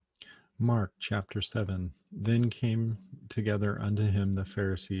Mark chapter 7. Then came together unto him the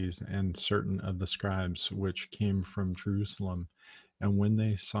Pharisees and certain of the scribes which came from Jerusalem. And when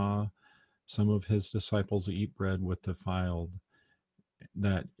they saw some of his disciples eat bread with defiled,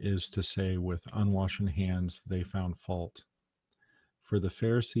 that is to say, with unwashen hands, they found fault. For the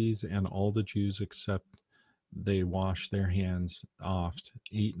Pharisees and all the Jews, except they wash their hands oft,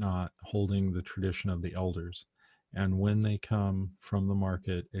 eat not, holding the tradition of the elders. And when they come from the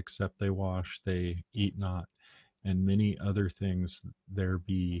market, except they wash, they eat not. And many other things there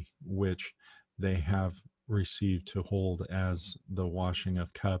be which they have received to hold, as the washing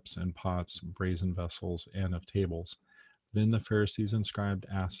of cups and pots, brazen vessels, and of tables. Then the Pharisees and scribes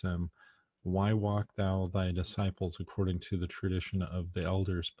asked him, why walk thou thy disciples according to the tradition of the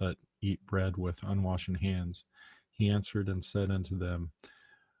elders, but eat bread with unwashen hands? He answered and said unto them,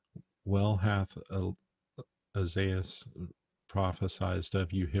 well hath Isaiah prophesied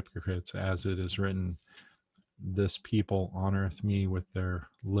of you hypocrites, as it is written, this people honoreth me with their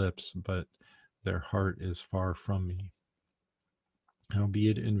lips, but their heart is far from me.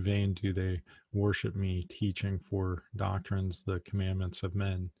 Howbeit in vain do they worship me, teaching for doctrines the commandments of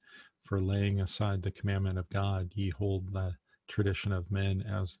men. For laying aside the commandment of God, ye hold the tradition of men,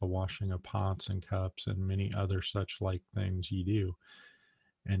 as the washing of pots and cups, and many other such like things ye do.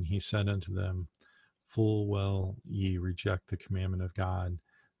 And he said unto them, full well ye reject the commandment of God,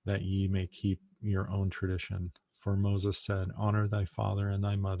 that ye may keep your own tradition. For Moses said, honor thy father and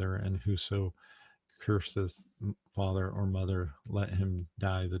thy mother, and whoso curseth father or mother, let him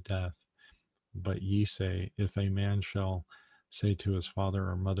die the death. But ye say, if a man shall say to his father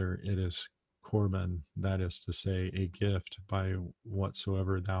or mother, it is Corban, that is to say, a gift, by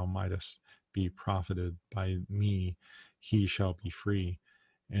whatsoever thou mightest be profited by me, he shall be free.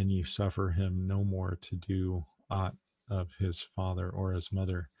 And ye suffer him no more to do aught of his father or his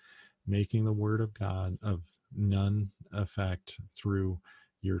mother, making the word of God of none effect through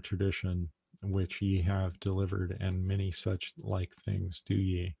your tradition, which ye have delivered, and many such like things do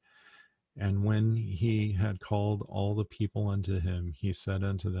ye. And when he had called all the people unto him, he said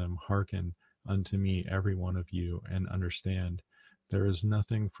unto them, hearken unto me, every one of you, and understand. There is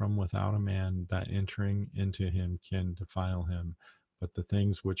nothing from without a man that entering into him can defile him, but the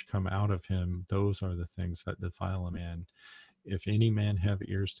things which come out of him, those are the things that defile a man. If any man have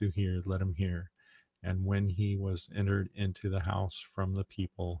ears to hear, let him hear. And when he was entered into the house from the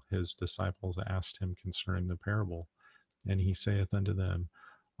people, his disciples asked him concerning the parable. And he saith unto them,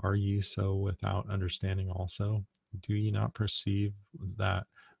 are ye so without understanding also? Do ye not perceive that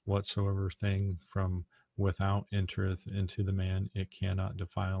whatsoever thing from without entereth into the man, it cannot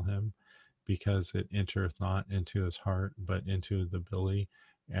defile him, because it entereth not into his heart, but into the belly,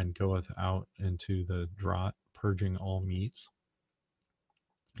 and goeth out into the draught, purging all meats?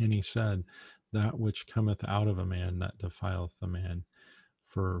 And he said, that which cometh out of a man, that defileth the man.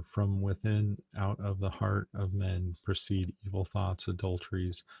 For from within, out of the heart of men, proceed evil thoughts,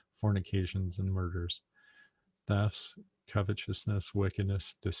 adulteries, fornications, and murders, thefts, covetousness,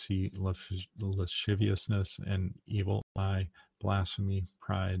 wickedness, deceit, lasciviousness, and evil eye, blasphemy,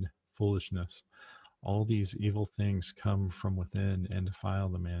 pride, foolishness. All these evil things come from within and defile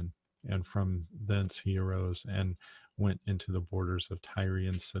the man. And from thence he arose and went into the borders of Tyre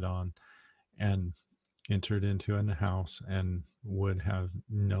and Sidon, and entered into an house, and would have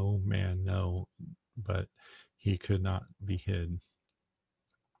no man know, but he could not be hid.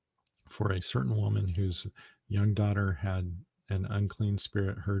 For a certain woman whose young daughter had an unclean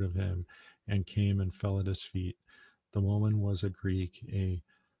spirit heard of him, and came and fell at his feet. The woman was a Greek, a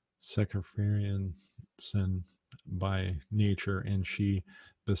Syrophoenician by nature, and she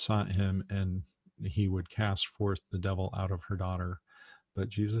besought him, and he would cast forth the devil out of her daughter. But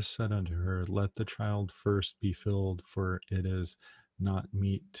Jesus said unto her, let the child first be filled, for it is not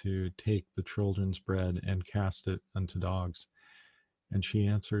meet to take the children's bread and cast it unto dogs. And she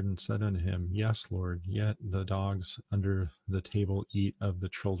answered and said unto him, yes, Lord, yet the dogs under the table eat of the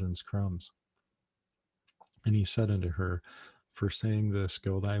children's crumbs. And he said unto her, for saying this,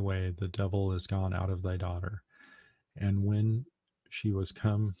 go thy way, the devil is gone out of thy daughter. And when she was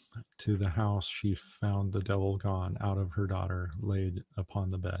come to the house, she found the devil gone out of her daughter, laid upon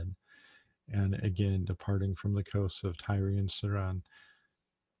the bed. And again, departing from the coasts of Tyre and Sidon,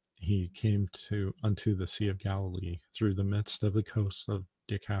 he came unto the Sea of Galilee, through the midst of the coasts of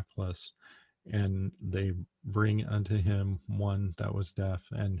Decapolis. And they bring unto him one that was deaf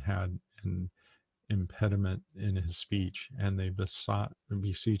and had an impediment in his speech, and they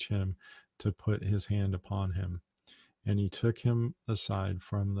beseech him to put his hand upon him. And he took him aside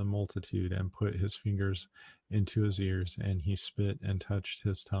from the multitude, and put his fingers into his ears, and he spit and touched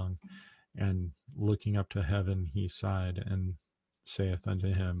his tongue. And looking up to heaven, he sighed and saith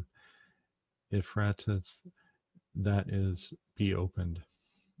unto him, Ephrateth, that is, be opened.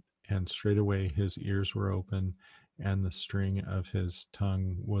 And straightway his ears were open, and the string of his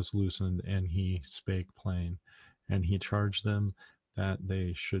tongue was loosened, and he spake plain. And he charged them that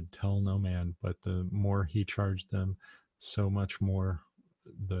they should tell no man, but the more he charged them, so much more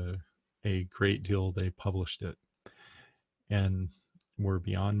a great deal they published it, and were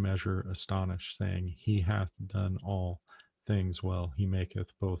beyond measure astonished, saying, He hath done all things well. He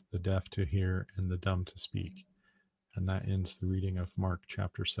maketh both the deaf to hear and the dumb to speak. And that ends the reading of Mark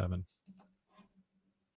chapter 7.